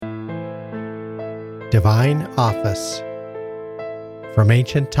Divine Office. From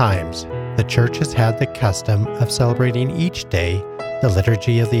ancient times, the Church has had the custom of celebrating each day the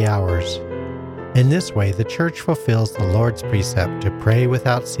Liturgy of the Hours. In this way, the Church fulfills the Lord's precept to pray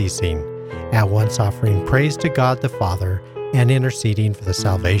without ceasing, at once offering praise to God the Father and interceding for the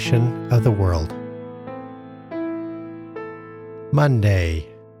salvation of the world. Monday,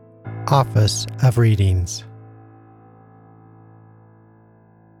 Office of Readings.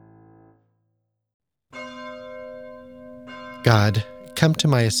 God, come to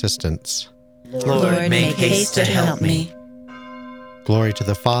my assistance. Lord, make haste to help me. Glory to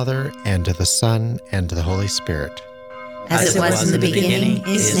the Father, and to the Son, and to the Holy Spirit. As it was in the beginning,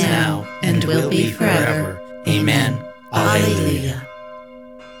 is now, and will be forever. Amen. Alleluia.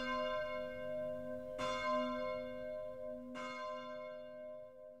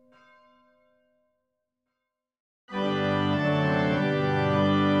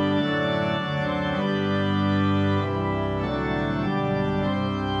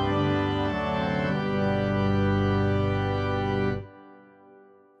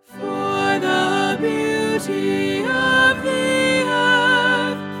 Beauty of the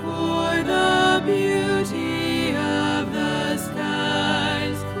earth, for the beauty of the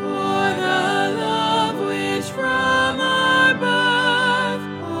skies, for the love which from our birth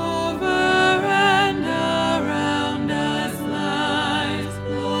over and around us lies.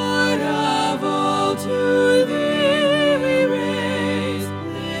 Lord of all, to thee we raise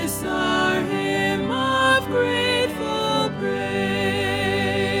this our hymn of grateful praise.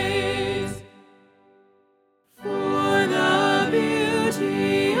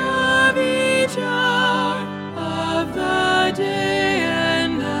 Hour of the day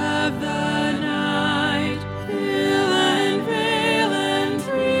and of the night, hill and vale and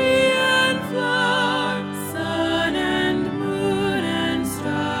tree and flower, sun and moon and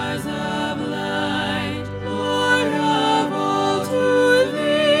stars of light. Lord of all, to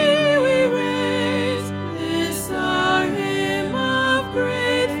thee we raise this our hymn of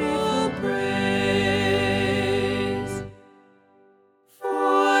grateful praise.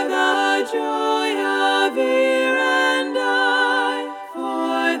 For the joy of ear and eye,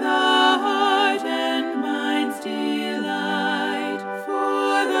 for the heart and mind's delight,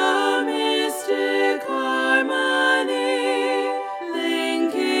 for the mystic harmony,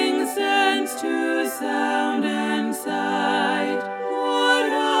 linking sense to sound and sight.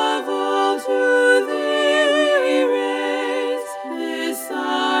 Lord of all, to thee we raise this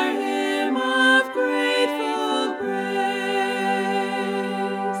our hymn of grateful praise.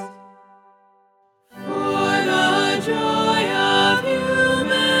 Joy of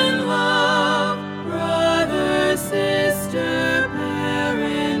human love, brother, sister,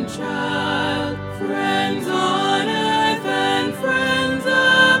 parent, child, friends on earth and friends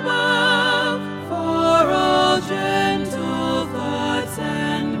above, for all gentle thoughts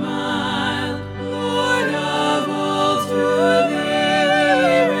and mild. Lord of all, to thee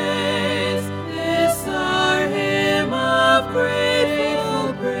we raise this our hymn of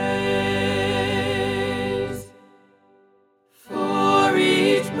grateful praise.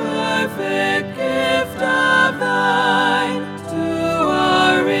 Perfect gift of thine, to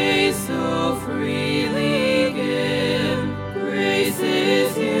our race so freely give. Grace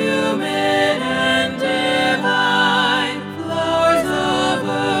is human and divine, flowers of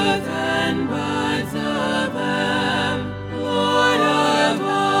earth and buds of heaven. Lord of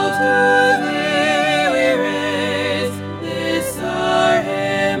all, to thee we raise this our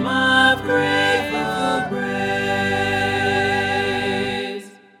hymn of grateful praise.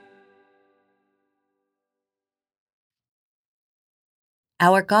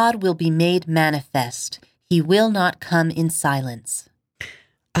 Our God will be made manifest. He will not come in silence.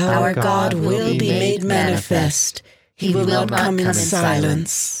 Our God will be made manifest. He will not come in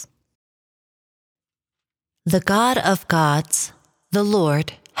silence. The God of gods, the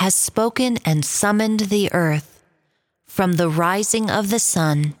Lord, has spoken and summoned the earth. From the rising of the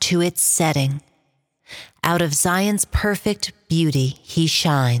sun to its setting, out of Zion's perfect beauty he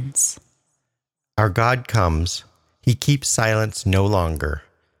shines. Our God comes. He keeps silence no longer.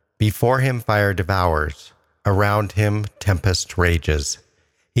 Before him fire devours. Around him tempest rages.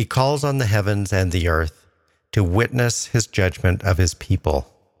 He calls on the heavens and the earth to witness his judgment of his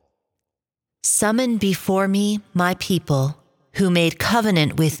people. Summon before me my people, who made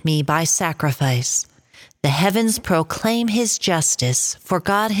covenant with me by sacrifice. The heavens proclaim his justice, for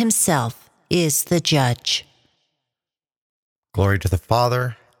God himself is the judge. Glory to the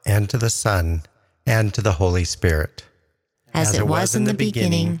Father, and to the Son, and to the Holy Spirit. As it was in the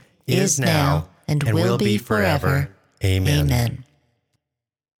beginning, is now, and will be forever. Amen. Amen.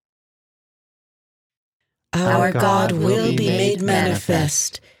 Our God will be made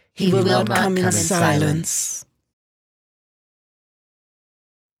manifest. He will not come in silence.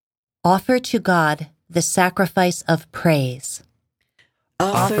 Offer to God the sacrifice of praise.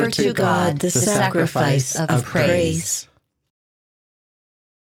 Offer to God the sacrifice of praise.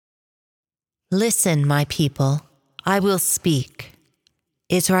 Listen, my people, I will speak.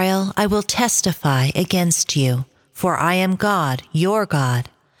 Israel, I will testify against you, for I am God, your God.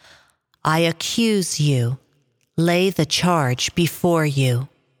 I accuse you, lay the charge before you.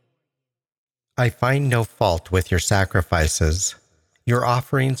 I find no fault with your sacrifices. Your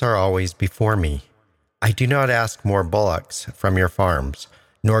offerings are always before me. I do not ask more bullocks from your farms,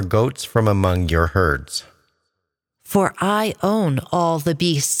 nor goats from among your herds. For I own all the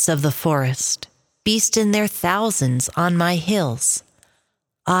beasts of the forest, feast in their thousands on my hills.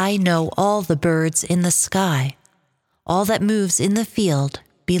 I know all the birds in the sky. All that moves in the field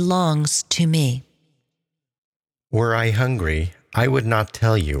belongs to me. Were I hungry, I would not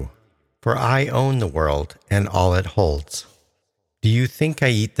tell you, for I own the world and all it holds. Do you think I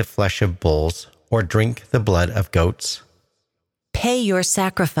eat the flesh of bulls or drink the blood of goats? Pay your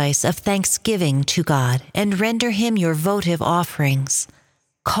sacrifice of thanksgiving to God and render him your votive offerings.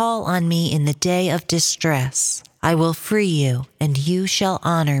 Call on me in the day of distress. I will free you, and you shall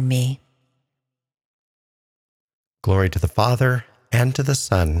honor me. Glory to the Father, and to the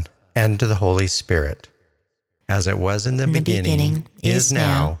Son, and to the Holy Spirit, as it was in the beginning, is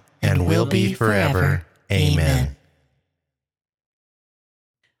now, and will be forever. Amen.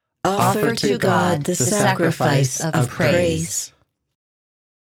 Offer to God the sacrifice of praise.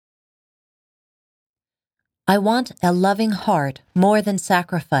 I want a loving heart more than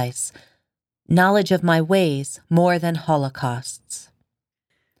sacrifice, knowledge of my ways more than holocausts.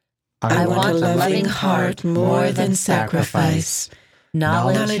 I want a loving heart more than sacrifice,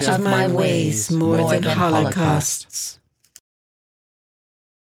 knowledge of my ways more than holocausts.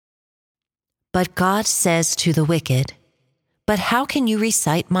 But God says to the wicked, "But how can you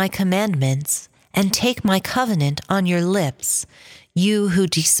recite my commandments and take my covenant on your lips, you who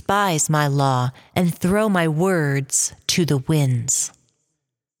despise my law and throw my words to the winds?"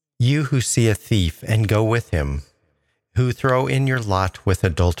 You who see a thief and go with him, who throw in your lot with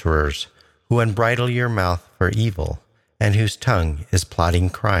adulterers, who unbridle your mouth for evil, and whose tongue is plotting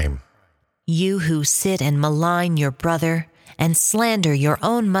crime. You who sit and malign your brother and slander your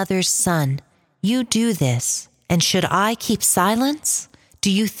own mother's son, you do this, and should I keep silence?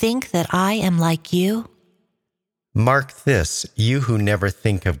 Do you think that I am like you? Mark this, you who never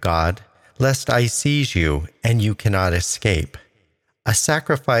think of God, lest I seize you and you cannot escape. A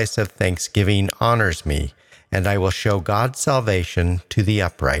sacrifice of thanksgiving honors me, and I will show God's salvation to the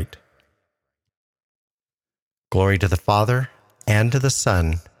upright. Glory to the Father, and to the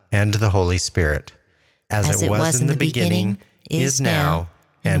Son, and to the Holy Spirit, as it was in the beginning, is now,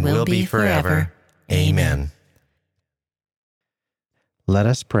 and will be forever. Amen. Let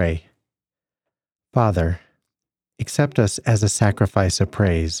us pray. Father, accept us as a sacrifice of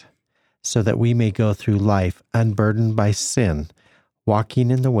praise, so that we may go through life unburdened by sin, walking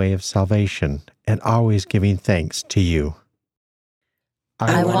in the way of salvation, and always giving thanks to you.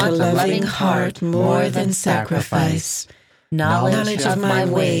 I want a loving heart more than sacrifice, knowledge of my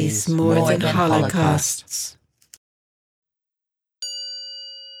ways more than holocausts.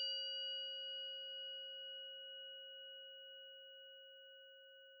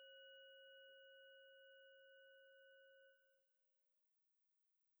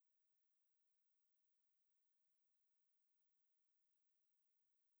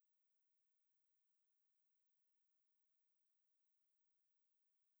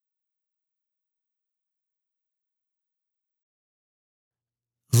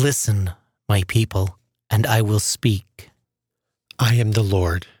 Listen, my people, and I will speak. I am the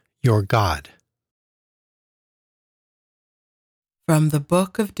Lord, your God. From the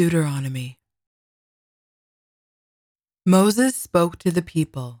Book of Deuteronomy. Moses spoke to the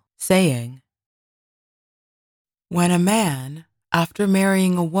people, saying, "When a man, after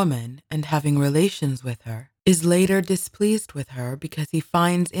marrying a woman and having relations with her, is later displeased with her because he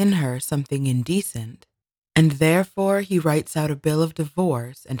finds in her something indecent, and therefore he writes out a bill of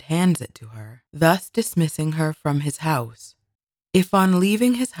divorce and hands it to her, thus dismissing her from his house. If on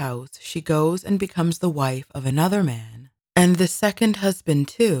leaving his house she goes and becomes the wife of another man, and the second husband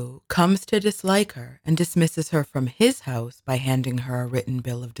too comes to dislike her and dismisses her from his house by handing her a written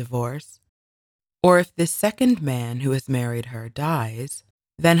bill of divorce, or if this second man who has married her dies,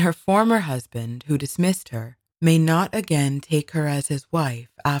 then her former husband who dismissed her may not again take her as his wife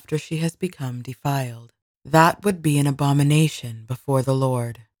after she has become defiled. That would be an abomination before the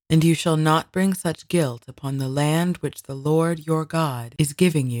Lord. and you shall not bring such guilt upon the land which the Lord your God is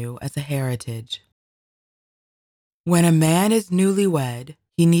giving you as a heritage. When a man is newly wed,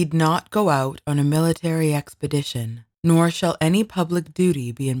 he need not go out on a military expedition, nor shall any public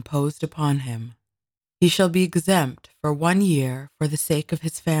duty be imposed upon him. He shall be exempt for 1 year for the sake of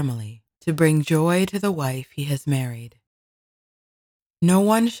his family, to bring joy to the wife he has married. No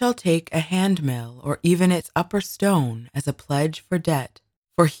one shall take a handmill or even its upper stone as a pledge for debt,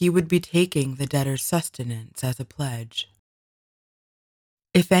 for he would be taking the debtor's sustenance as a pledge.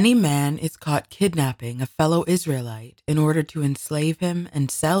 If any man is caught kidnapping a fellow Israelite in order to enslave him and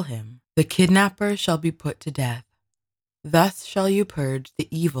sell him, the kidnapper shall be put to death. Thus shall you purge the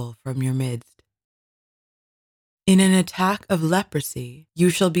evil from your midst. In an attack of leprosy, you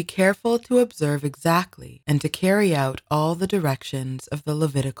shall be careful to observe exactly and to carry out all the directions of the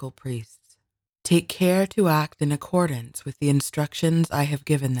Levitical priests. Take care to act in accordance with the instructions I have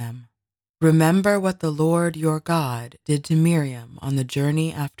given them. Remember what the Lord your God did to Miriam on the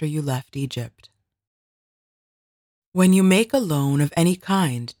journey after you left Egypt. When you make a loan of any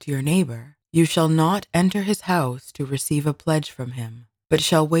kind to your neighbor, you shall not enter his house to receive a pledge from him, but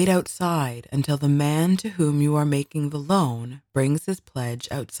shall wait outside until the man to whom you are making the loan brings his pledge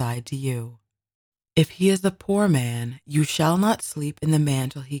outside to you. If he is a poor man, you shall not sleep in the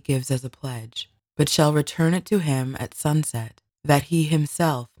mantle he gives as a pledge, but shall return it to him at sunset, that he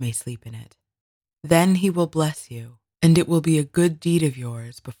himself may sleep in it. Then he will bless you, and it will be a good deed of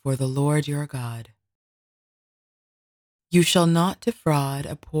yours before the Lord your God. You shall not defraud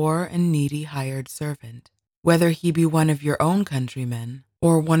a poor and needy hired servant, whether he be one of your own countrymen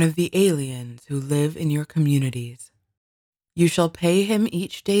or one of the aliens who live in your communities. You shall pay him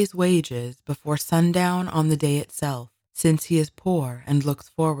each day's wages before sundown on the day itself, since he is poor and looks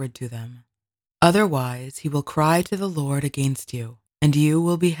forward to them. Otherwise he will cry to the Lord against you, and you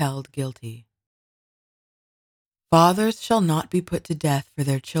will be held guilty. Fathers shall not be put to death for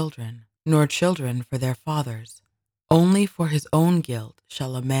their children, nor children for their fathers. Only for his own guilt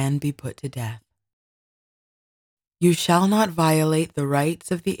shall a man be put to death. You shall not violate the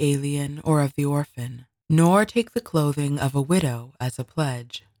rights of the alien or of the orphan, nor take the clothing of a widow as a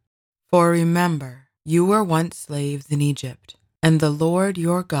pledge. For remember, you were once slaves in Egypt, and the Lord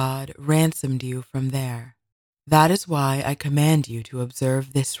your God ransomed you from there. That is why I command you to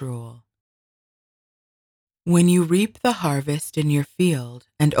observe this rule. When you reap the harvest in your field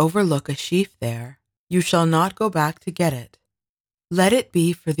and overlook a sheaf there, you shall not go back to get it. Let it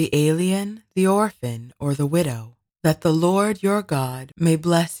be for the alien, the orphan, or the widow, that the Lord your God may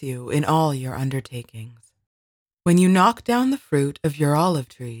bless you in all your undertakings. When you knock down the fruit of your olive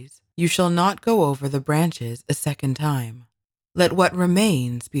trees, you shall not go over the branches a second time. Let what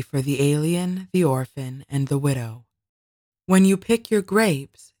remains be for the alien, the orphan, and the widow. When you pick your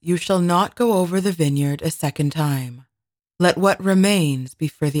grapes, you shall not go over the vineyard a second time. Let what remains be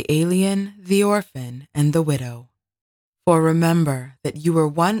for the alien, the orphan, and the widow. For remember that you were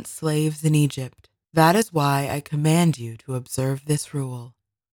once slaves in Egypt. That is why I command you to observe this rule.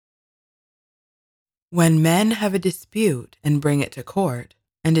 When men have a dispute and bring it to court,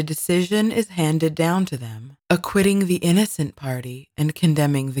 and a decision is handed down to them, acquitting the innocent party and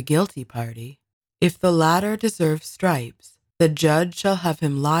condemning the guilty party, if the latter deserves stripes, the judge shall have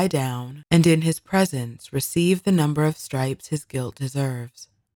him lie down and in his presence receive the number of stripes his guilt deserves.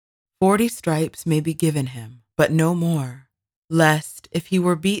 40 stripes may be given him, but no more, lest, if he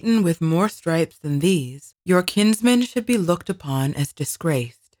were beaten with more stripes than these, your kinsman should be looked upon as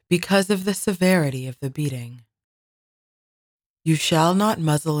disgraced because of the severity of the beating. You shall not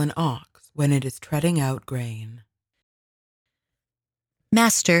muzzle an ox when it is treading out grain.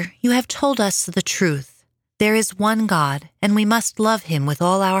 Master, you have told us the truth. There is one God, and we must love him with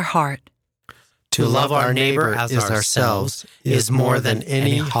all our heart. To love our neighbor as ourselves is more than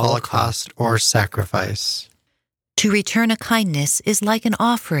any holocaust or sacrifice. To return a kindness is like an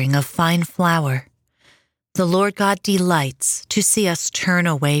offering of fine flour. The Lord God delights to see us turn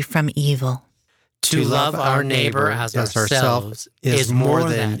away from evil. To love our neighbor as ourselves is more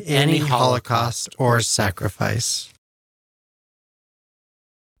than any holocaust or sacrifice.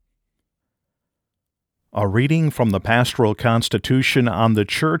 A reading from the Pastoral Constitution on the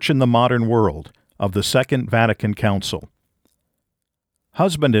Church in the Modern World of the Second Vatican Council.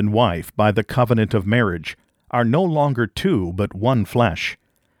 Husband and wife, by the covenant of marriage, are no longer two but one flesh.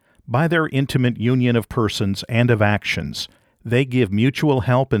 By their intimate union of persons and of actions, they give mutual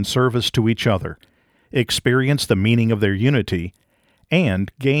help and service to each other, experience the meaning of their unity,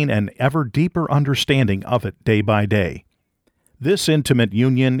 and gain an ever deeper understanding of it day by day. This intimate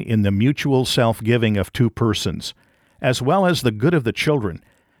union in the mutual self-giving of two persons, as well as the good of the children,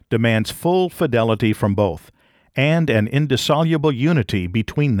 demands full fidelity from both, and an indissoluble unity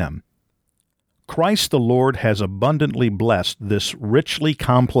between them. Christ the Lord has abundantly blessed this richly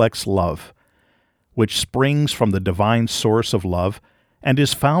complex love, which springs from the divine source of love and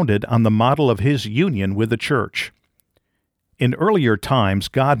is founded on the model of His union with the Church. In earlier times,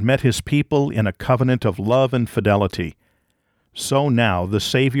 God met His people in a covenant of love and fidelity. So now the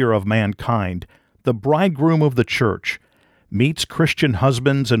Savior of mankind, the bridegroom of the Church, meets Christian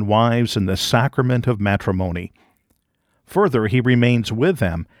husbands and wives in the sacrament of matrimony. Further, He remains with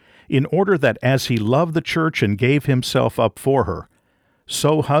them in order that as He loved the Church and gave Himself up for her,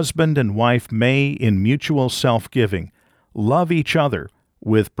 so husband and wife may, in mutual self-giving, love each other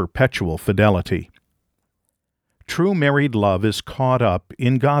with perpetual fidelity. True married love is caught up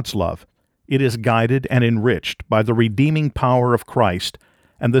in God's love. It is guided and enriched by the redeeming power of Christ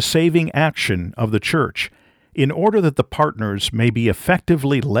and the saving action of the Church, in order that the partners may be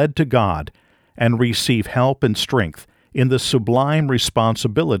effectively led to God and receive help and strength in the sublime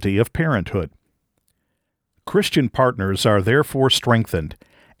responsibility of parenthood. Christian partners are therefore strengthened,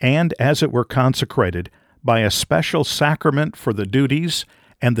 and as it were consecrated, by a special sacrament for the duties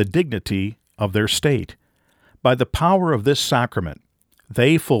and the dignity of their state. By the power of this sacrament,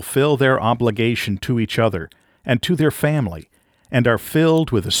 they fulfill their obligation to each other and to their family, and are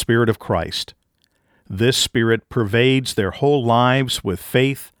filled with the Spirit of Christ. This Spirit pervades their whole lives with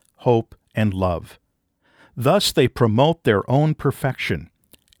faith, hope, and love. Thus they promote their own perfection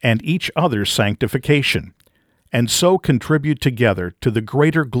and each other's sanctification, and so contribute together to the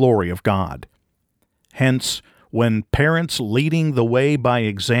greater glory of God. Hence, when parents leading the way by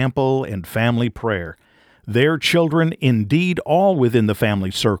example and family prayer, their children, indeed all within the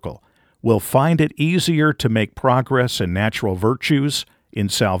family circle, will find it easier to make progress in natural virtues, in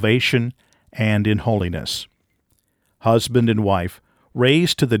salvation, and in holiness. Husband and wife,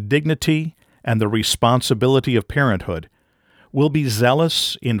 raised to the dignity and the responsibility of parenthood, will be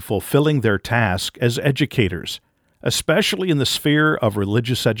zealous in fulfilling their task as educators, especially in the sphere of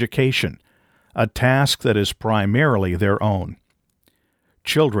religious education, a task that is primarily their own.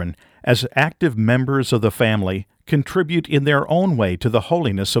 Children, as active members of the family, contribute in their own way to the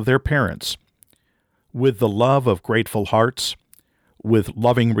holiness of their parents. With the love of grateful hearts, with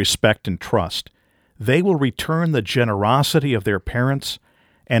loving respect and trust, they will return the generosity of their parents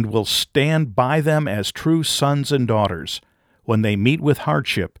and will stand by them as true sons and daughters when they meet with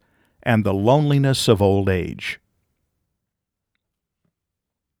hardship and the loneliness of old age.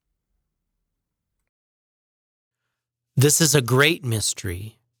 This is a great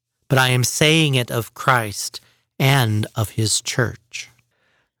mystery, but I am saying it of Christ and of His Church.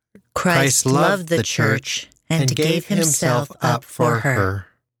 Christ loved the Church and gave Himself up for her.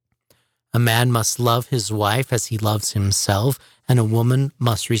 A man must love his wife as he loves himself, and a woman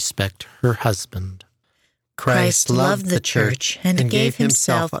must respect her husband. Christ loved the Church and gave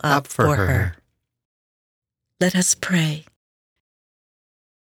Himself up for her. Let us pray.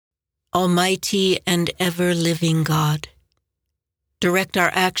 Almighty and ever-living God, direct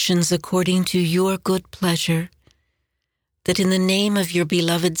our actions according to Your good pleasure, that in the name of Your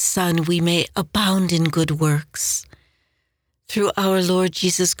beloved Son we may abound in good works. Through our Lord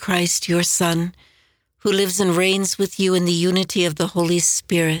Jesus Christ, Your Son, who lives and reigns with You in the unity of the Holy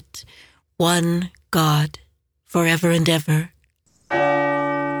Spirit, one God, forever and ever.